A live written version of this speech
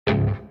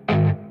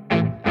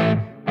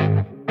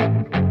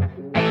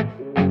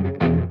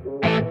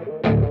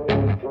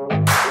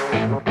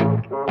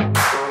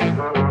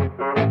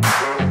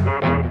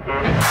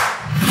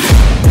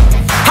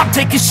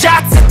taking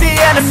shots at the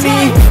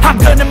enemy. I'm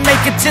gonna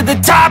make it to the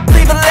top,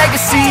 leave a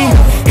legacy.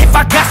 If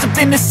I got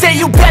something to say,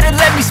 you better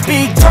let me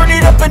speak. Turn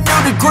it up a new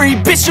degree,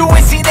 bitch, you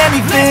ain't seen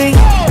anything.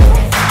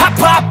 I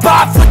pop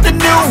off with the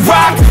new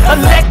rock,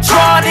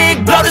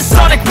 electronic, blow the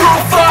sonic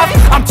roof up.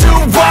 I'm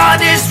too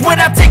honest when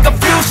I take a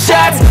few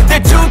shots.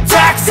 They're too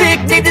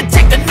toxic, need to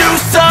take the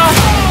noose off.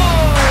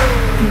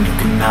 And you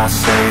cannot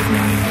save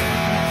me,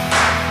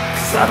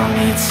 cause I don't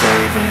need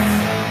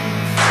saving.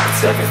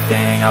 It's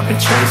everything I've been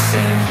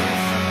chasing,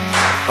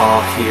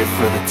 all here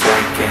for the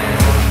taking.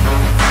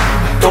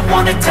 Don't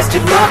wanna test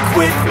your luck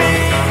with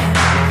me,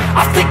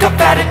 I think I've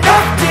had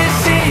enough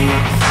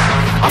disease.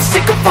 I'm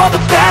sick of all the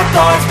bad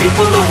thoughts,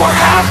 people who are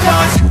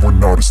half-nots. You are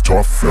not as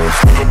tough as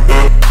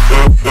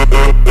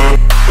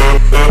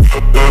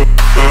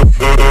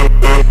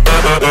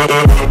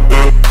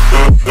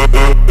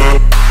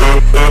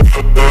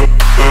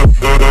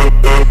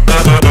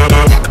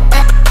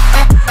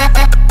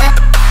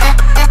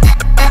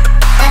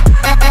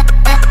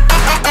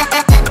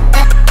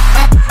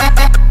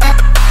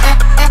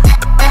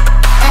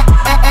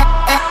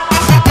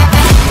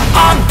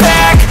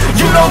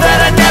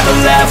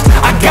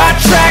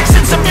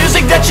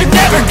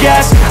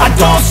I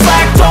don't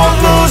slack, don't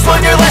lose,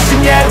 learn your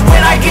lesson yet.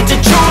 When I get to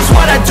choose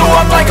what I do,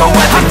 I'm like a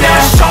weapon. I'm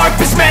not sharp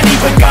as many,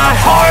 but got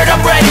heart,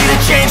 I'm ready to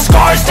change.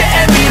 Scars to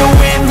envy, to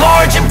win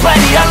large and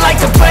plenty. I like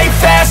to play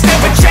fast,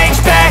 never change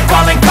back.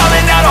 Calling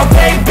out, I'll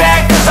pay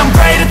back, cause I'm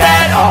great at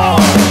that. Oh,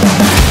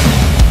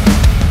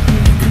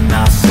 you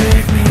cannot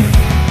save me,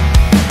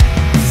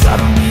 cause I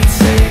don't need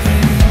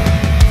saving.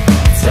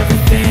 It's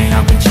everything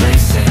I've been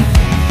chasing,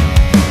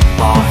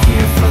 all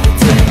here for the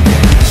taking.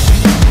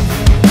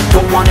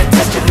 Don't wanna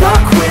test your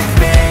luck with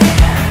me,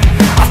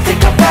 I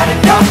think I've had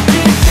enough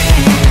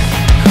disease.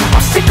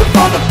 I'm sick of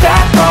all the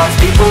bad thoughts,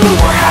 people who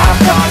are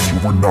half-nots. You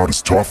are not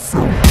as tough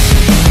though.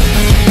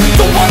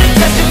 Don't wanna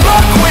test your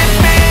luck with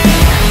me,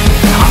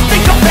 I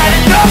think I've had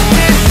enough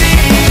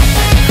disease.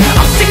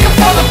 I'm sick of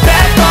all the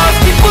bad thoughts,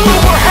 people who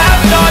are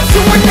half-nots.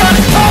 You are not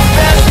as tough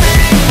as me.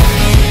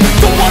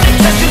 Don't wanna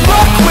test your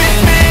luck with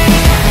me,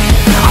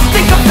 I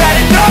think I've had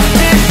enough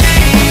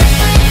disease.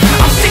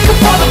 I'm sick of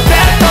all the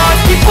bad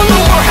thoughts, people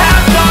who are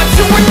half-nots.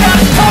 You are not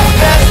as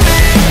tough as me.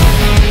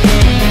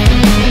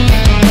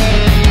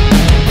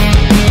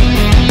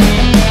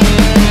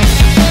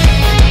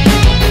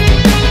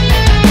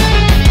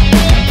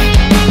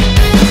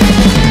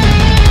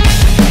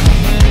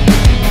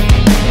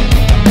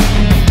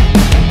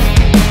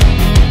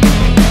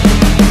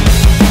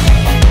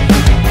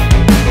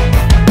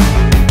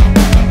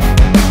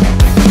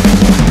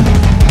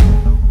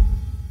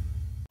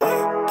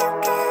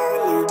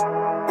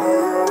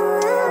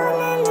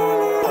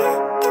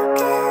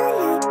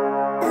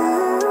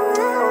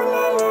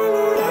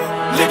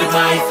 Living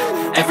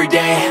life,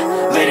 everyday,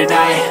 late at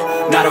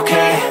night, not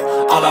okay.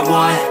 All I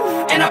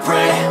want, and I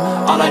pray,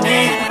 all I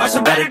need are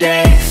some better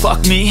days.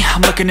 Fuck me,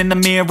 I'm looking in the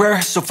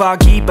mirror, so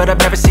foggy, but I've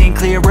never seen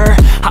clearer.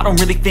 I don't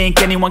really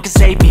think anyone can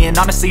save me, and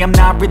honestly I'm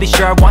not really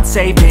sure I want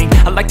saving.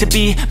 I like to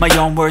be my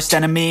own worst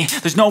enemy.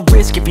 There's no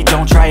risk if you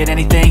don't try at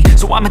anything,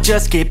 so I'ma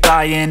just keep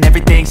buying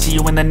everything. See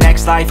you in the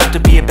next life, have to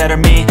be a better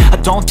me. I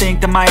don't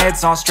think that my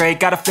head's on straight,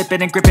 gotta flip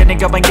it and grip it and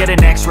go and get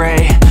an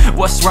x-ray.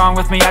 What's wrong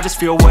with me? I just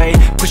feel weight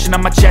pushing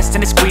on my chest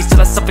and it squeezes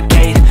till I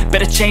suffocate.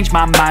 Better change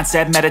my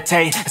mindset,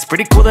 meditate. It's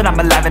pretty cool that I'm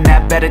alive and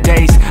have better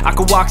days. I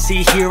could walk,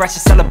 see, hear, I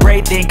should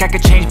celebrate. Think I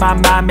could change my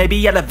mind,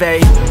 maybe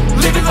elevate.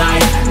 Living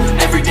life,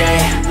 everyday,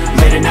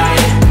 late at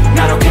night,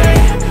 not okay.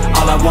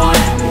 All I want,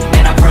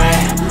 and I pray,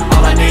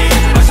 all I need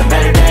are some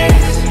better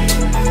days.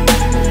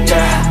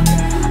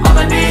 Yeah, all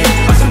I need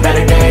are some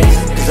better days.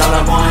 Cause all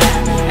I want,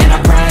 and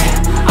I pray,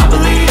 I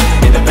believe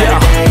in the better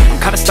days. I'm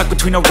kinda stuck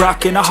between a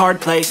rock and a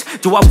hard place.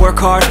 Do I work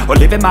hard or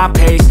live at my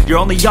pace? You're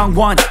only young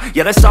once,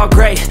 yeah that's all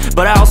great,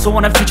 but I also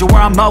want a future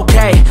where I'm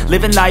okay.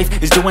 Living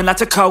life is doing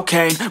lots of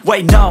cocaine.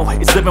 Wait no,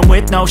 it's living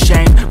with no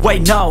shame.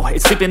 Wait no,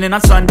 it's sleeping in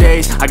on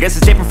Sundays. I guess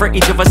it's different for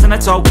each of us and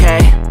that's okay.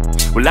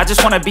 Well I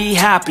just wanna be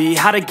happy,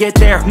 how to get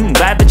there?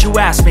 Glad that you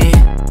asked me.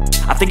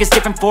 I think it's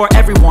different for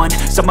everyone.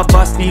 Some of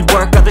us need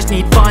work, others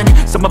need fun.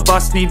 Some of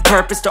us need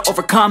purpose to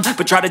overcome.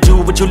 But try to do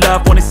what you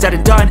love when it's said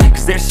and done,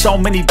 cause there's so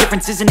many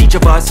differences in each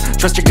of us.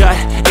 Trust your gut,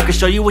 it can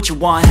show you what you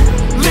want.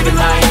 Living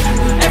life,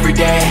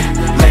 everyday,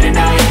 late at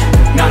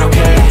night, not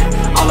okay.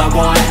 All I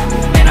want,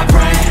 and I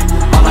pray,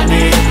 all I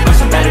need are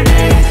some better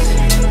days.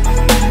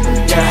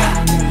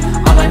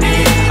 Yeah, all I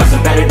need are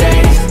some better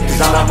days.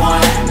 Cause all I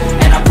want,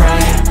 and I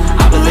pray,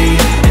 I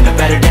believe in the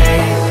better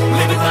days.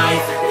 Living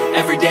life,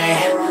 everyday,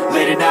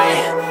 late at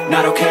night,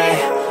 not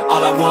okay.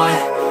 All I want,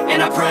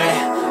 and I pray,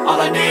 all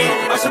I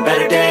need are some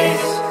better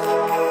days.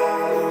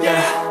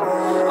 Yeah,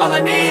 all I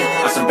need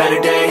are some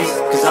better days.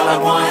 Cause all I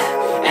want,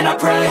 and I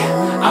pray,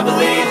 I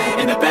believe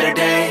in the better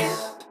days.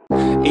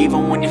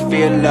 Even when you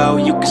feel low,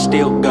 you can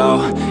still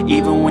go.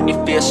 Even when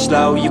you feel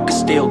slow, you can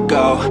still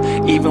go.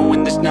 Even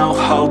when there's no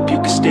hope, you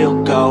can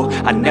still go.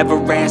 I never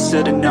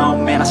answer to no,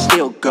 man, I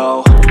still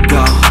go.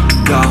 Go,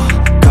 go,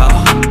 go,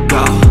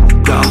 go,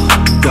 go,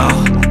 go,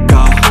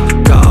 go,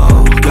 go,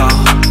 go,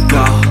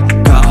 go,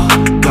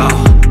 go,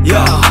 go.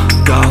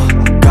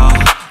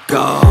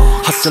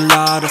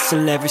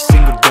 hustle every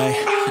single day.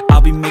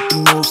 I'll be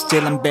making moves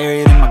till I'm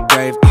buried in my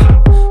grave.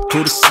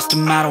 To the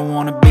system, I don't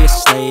wanna be a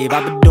slave.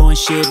 I've been doing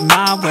shit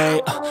my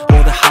way,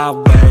 or the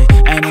highway.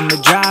 And in the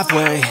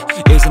driveway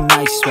is a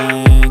nice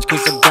range,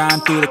 cause I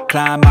grind through the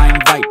climb, I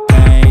invite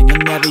pain. You'll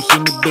never hear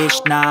me,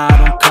 bitch, nah, I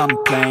don't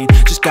complain.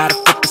 Just gotta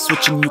flip the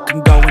switch and you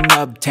can go and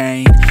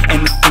obtain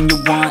anything you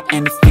want,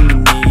 anything you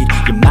need.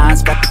 Your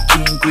mind's got the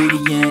key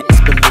ingredient,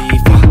 it's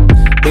belief.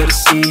 They'll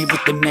deceive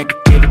with the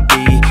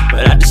negativity,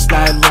 but I just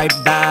slide right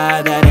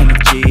by that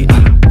energy.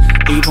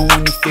 Even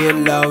when you feel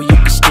low, you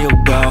can still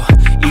go.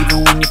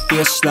 Even when you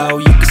feel slow,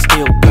 you can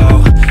still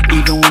go.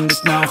 Even when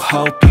there's no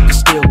hope, you can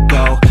still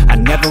go. I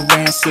never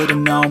answer to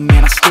no,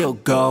 man, I still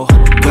go.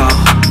 Go,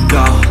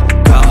 go,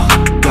 go,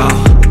 go,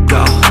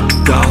 go,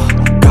 go,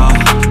 go,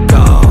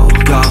 go,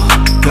 go,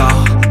 go,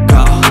 go,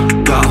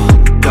 go,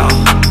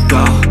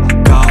 go, go,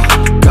 go,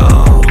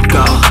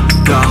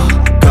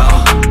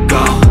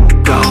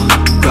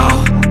 go,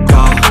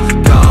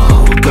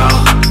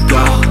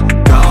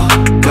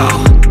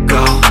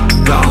 go,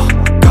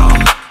 go,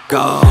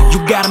 go. You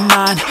got a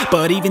mind,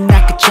 but even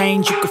that could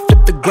change. You could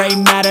flip the gray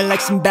matter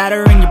like some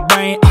batter in your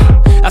brain.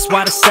 That's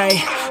why they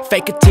say,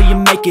 fake it till you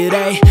make it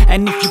A.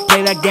 And if you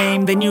play that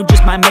game, then you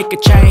just might make a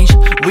change.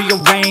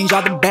 Rearrange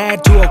all the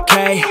bad to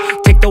okay.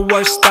 Take the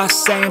worst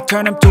thoughts saying,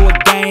 turn them to a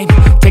game.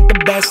 Take the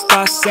best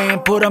thoughts saying,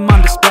 put them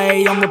on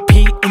display. On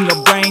repeat in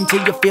your brain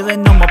till you're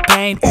feeling no more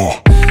pain.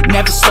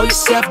 Never slow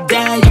yourself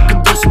down, you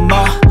can do some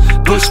more.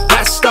 Push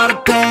past all the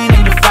pain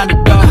and you'll find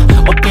a door.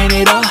 Open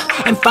it up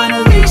and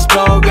finally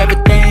explore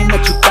everything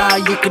that you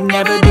thought you could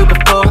never do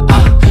before.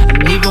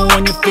 And even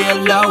when you feel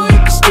low, you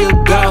can still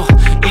go.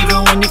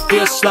 Even when you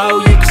feel slow,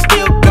 you can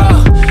still go.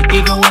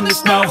 Even when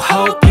there's no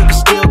hope, you can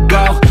still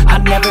go. I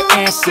never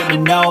answer to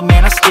no,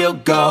 man, I still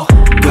go.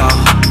 Go,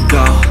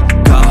 go,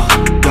 go,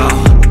 go,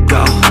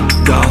 go, go,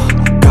 go,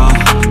 go,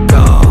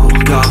 go,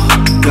 go,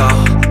 go, go,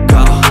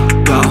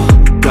 go,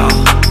 go, go,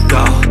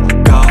 go,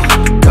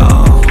 go.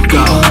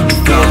 Even when you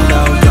feel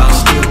low, you can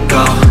still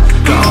go.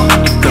 Even when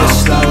you feel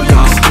slow, you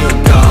can still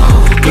go.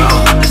 Even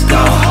when there's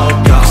no hope,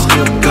 you can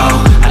still go.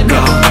 I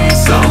never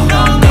answer to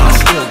no, man, I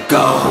still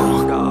go.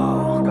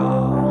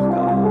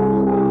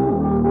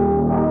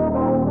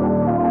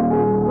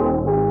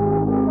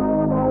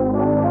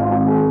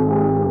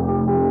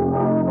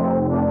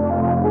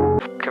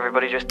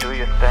 Everybody just do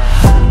your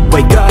thing.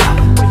 Wake up,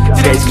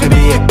 today's gonna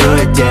be a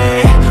good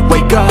day.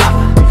 Wake up,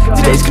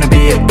 today's gonna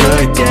be a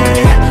good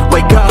day.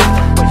 Wake up,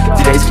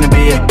 today's gonna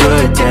be a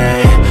good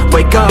day.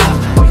 Wake up,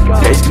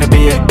 today's gonna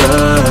be a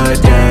good day.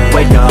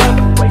 Wake up,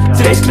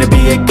 today's gonna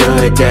be a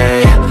good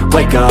day.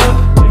 Wake up,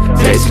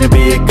 today's gonna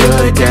be a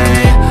good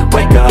day.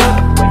 Wake up,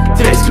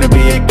 today's gonna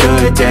be a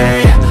good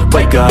day.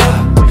 Wake up,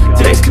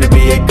 today's gonna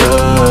be a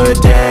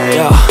good day.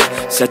 Yo.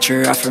 Set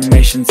your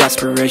affirmations,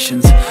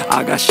 aspirations.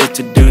 I got shit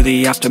to do,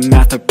 the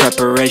aftermath of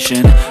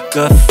preparation.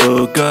 Good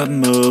food, good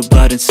mood,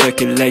 blood in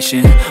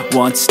circulation.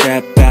 One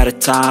step at a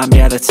time,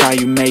 yeah, that's how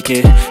you make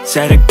it.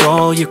 Set a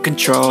goal you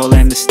control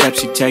and the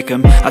steps you take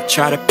them. I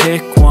try to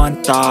pick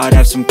one thought,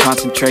 have some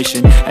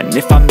concentration. And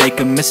if I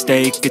make a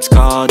mistake, it's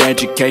called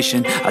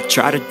education. I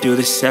try to do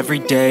this every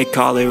day,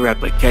 call it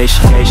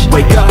replication.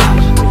 Wake up,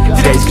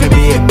 today's gonna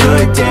be a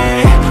good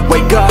day.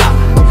 Wake up,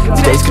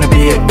 today's gonna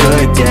be a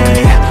good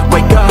day.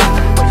 Wake up,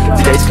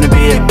 today's gonna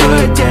be a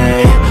good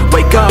day.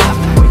 Wake up,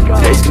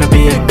 today's gonna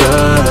be a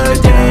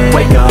good day.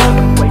 Wake up,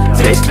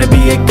 today's gonna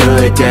be a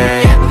good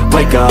day.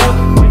 Wake up,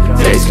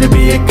 today's gonna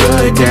be a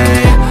good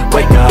day.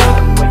 Wake up,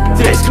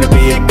 today's gonna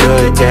be a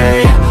good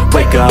day.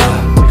 Wake up,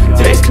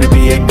 today's gonna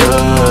be a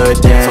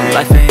good day. So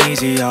life ain't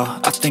easy, yo,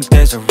 I think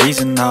there's a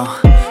reason though.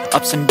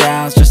 Ups and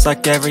downs, just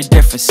like every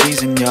different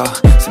season, yo.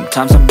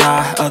 Sometimes I'm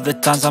high, other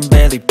times I'm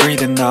barely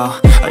breathing, though.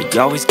 I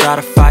always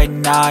gotta fight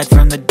and hide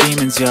from the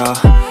demons, yo.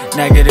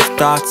 Negative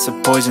thoughts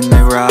are poison,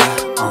 they ride,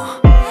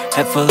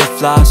 Head full of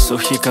flies, so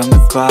here come the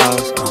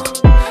clouds,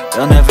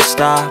 They'll never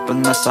stop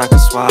unless I can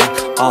swap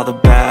all the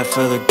bad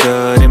for the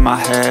good in my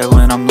head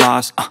when I'm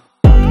lost,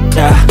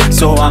 Yeah,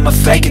 so I'ma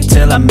fake it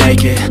till I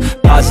make it.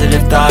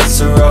 Positive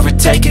thoughts are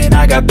overtaken,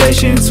 I got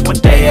patience. One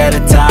day at a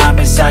time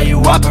is how you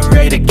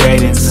operate a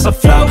cadence. A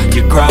flow,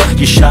 you grow,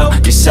 you show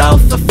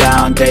yourself a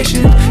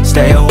foundation.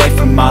 Stay away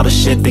from all the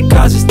shit that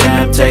causes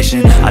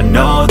temptation. I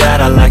know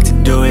that I like to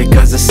do it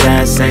cause it's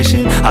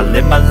sensation. I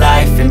live my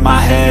life in my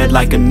head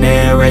like a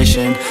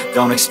narration.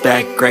 Don't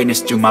expect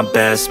greatness, do my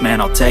best,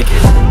 man, I'll take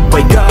it.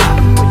 Wake up,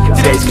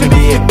 today's gonna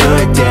be a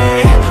good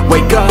day.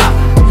 Wake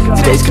up,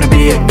 today's gonna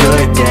be a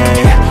good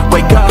day.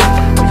 Wake up,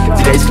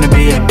 today's gonna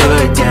be a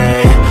good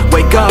day.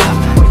 Wake up,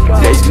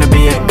 today's gonna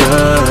be a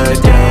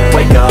good day.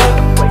 Wake up,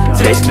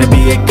 today's gonna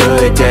be a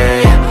good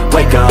day.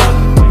 Wake up,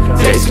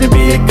 today's gonna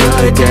be a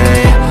good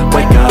day.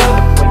 Wake up,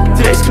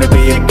 today's gonna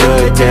be a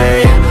good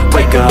day.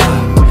 Wake up,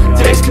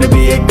 today's gonna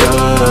be a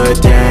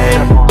good day.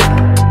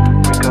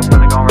 Wake up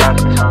early, gon' rise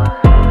with the sun.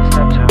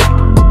 Step 2,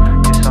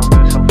 get some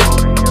good, some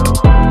food in you.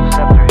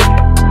 Step 3,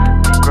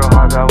 think real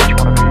hard about what you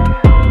wanna be.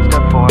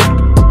 Step 4,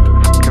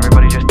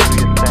 everybody just do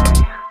your thing.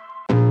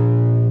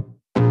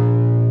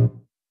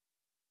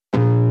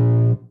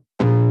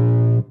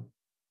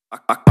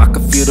 I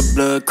can feel the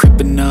blood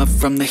creeping up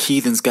from the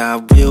heathens.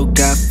 Got will,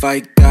 got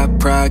fight, got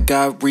pride,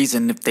 got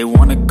reason. If they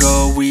wanna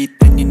go eat,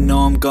 then you know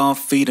I'm gon'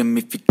 feed them.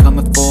 If you're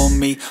coming for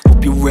me,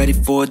 hope you're ready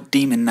for a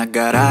demon. I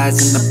got eyes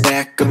in the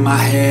back of my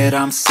head,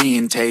 I'm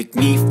seeing. Take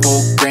me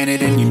for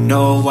granted and you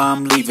know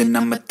I'm leaving.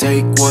 I'ma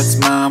take what's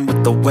mine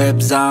with the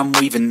webs I'm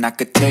weaving. I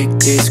could take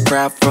this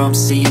crowd from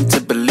seeing to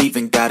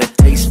believing. Got a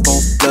taste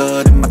for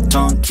blood and my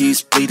tongue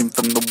keeps bleeding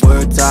from the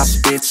words I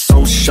spit.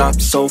 So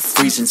sharp, so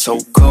freezing,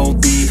 so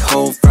cold.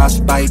 Behold,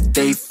 frostbite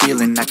they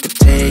feeling. I could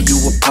tear you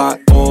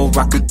apart or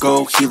I could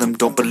go heal them.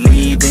 Don't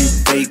believe in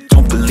fate,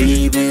 don't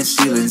believe in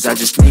ceilings. I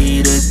just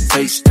need a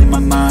taste and my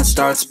mind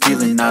starts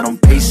peeling. I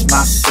don't pace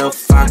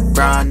myself, I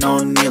grind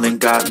on kneeling.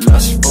 Got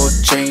lust for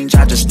change,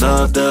 I just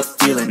love the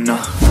feeling.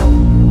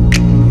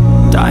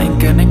 I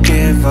ain't gonna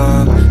give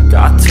up.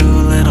 Got too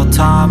little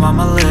time,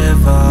 I'ma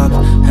live up.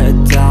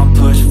 Head down,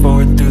 push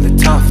forward through the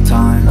tough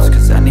times.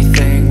 Cause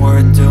anything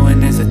worth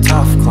doing is a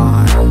tough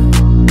climb.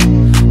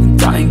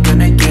 And I ain't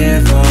gonna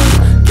give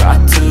up.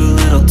 Got too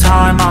little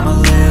time, I'ma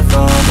live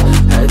up.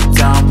 Head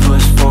down,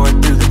 push forward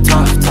through the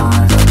tough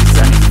times. Cause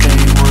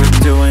anything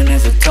worth doing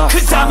is a tough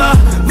climb. Cause I'ma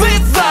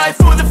live life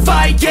for the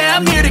fight, yeah,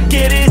 I'm here to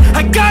get it.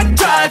 I got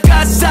drive,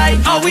 got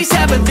sight, always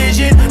have a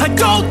vision. I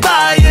don't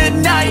lie at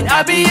night,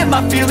 I be in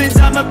my feelings.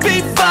 I'ma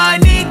be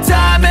fine, need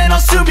time and I'll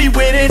soon be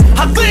winning.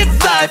 I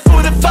live life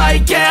for the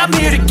fight, yeah, I'm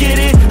here to get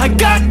it. I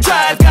got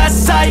drive, got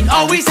sight,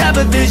 always have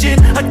a vision.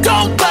 I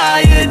don't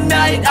lie at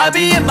night, I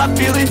be in my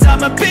feelings.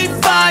 I'ma be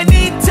fine,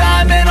 need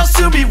time and I'll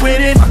soon be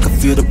winning. I can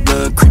feel the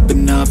blood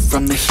creeping up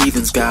from the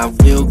heathens.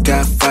 Got will,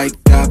 got fight,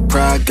 got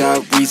pride,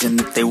 got reason.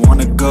 If they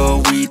wanna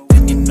go eat,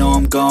 then you know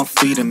I'm gon'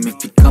 feed them.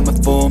 If you're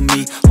coming for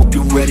me, hope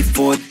you're ready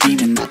for a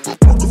demon. I can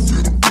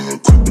feel the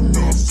blood creeping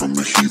up from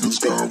the heathens.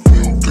 Got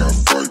will, got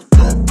fight,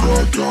 got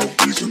pride,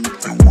 got reason.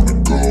 If they wanna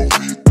go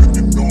eat, then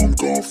you know I'm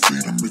gon'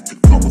 feed them. If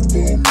you're coming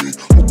for me,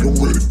 hope you're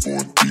ready for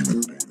a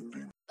demon.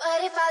 But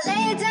if I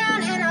lay down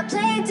and I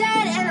play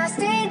dead and I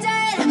stay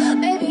dead,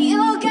 maybe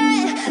you'll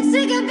get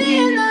sick of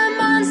being the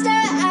monster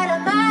out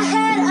of my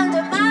head,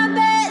 under my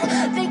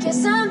bed. Think you're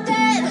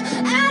something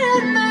out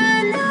of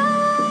my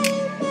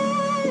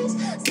nightmares,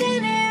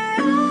 standing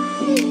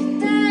right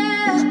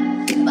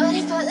there. But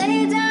if I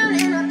lay down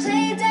and I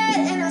play dead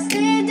and I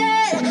stay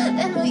dead,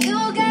 then will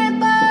you get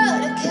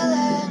bored of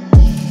killing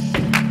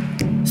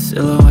me?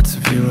 Silhouettes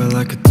of you are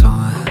like a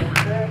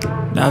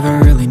taunt. Never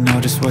really know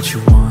just what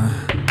you want.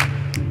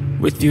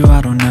 With you I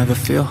don't ever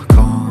feel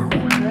calm.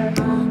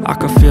 I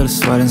can feel the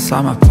sweat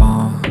inside my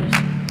palms.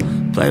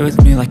 Play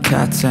with me like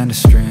cats and a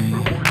string.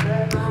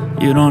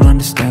 You don't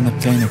understand the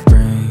pain it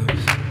brings.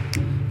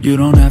 You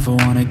don't ever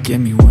wanna give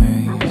me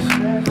wings.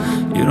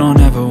 You don't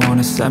ever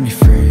wanna set me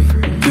free.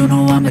 You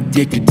know I'm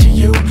addicted to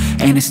you,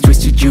 and it's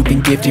twisted, you've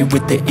been gifted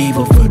with the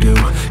evil voodoo.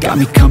 Got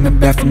me coming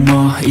back for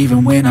more,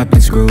 even when I've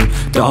been screwed.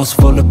 Dolls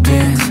full of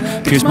pins,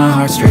 pierce my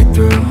heart straight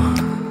through.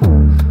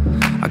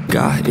 I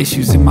got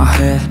issues in my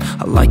head,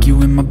 I like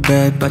you in my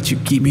bed, but you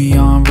keep me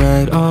on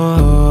red.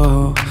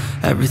 Oh,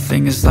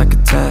 everything is like a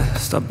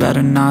test, I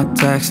better not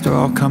text or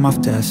I'll come off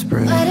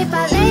desperate. But if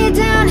I lay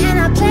down and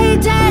I play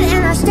dead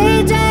and I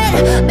stay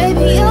dead,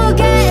 maybe you'll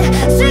get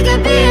sick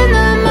of being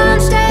the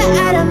monster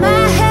out of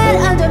my head,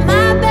 under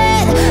my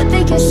bed.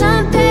 Think you're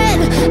something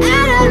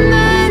out of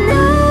my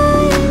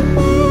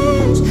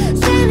nightmares,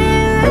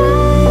 standing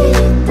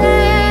right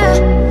there.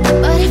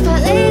 But if I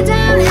lay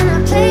down and I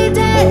play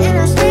dead and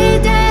I stay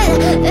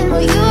dead, then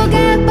will you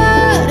get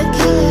bored of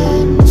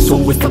killing me? So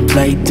if I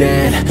play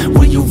dead,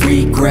 will you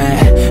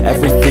regret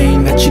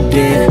everything that you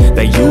did,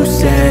 that you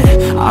said?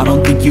 I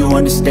don't think you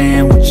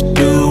understand what you're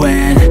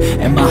doing,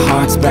 and my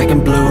heart's black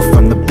and blue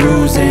from the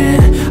bruising.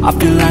 I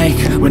feel like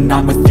when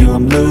I'm with you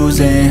I'm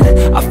losing.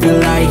 I feel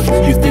like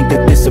you think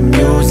that this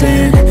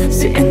amusing,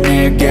 sitting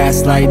there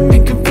gaslighting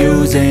and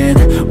confusing.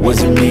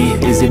 Was it me?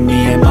 Is it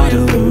me? Am I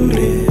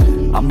deluded?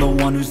 I'm the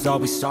one who's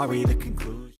always sorry, the conclusion.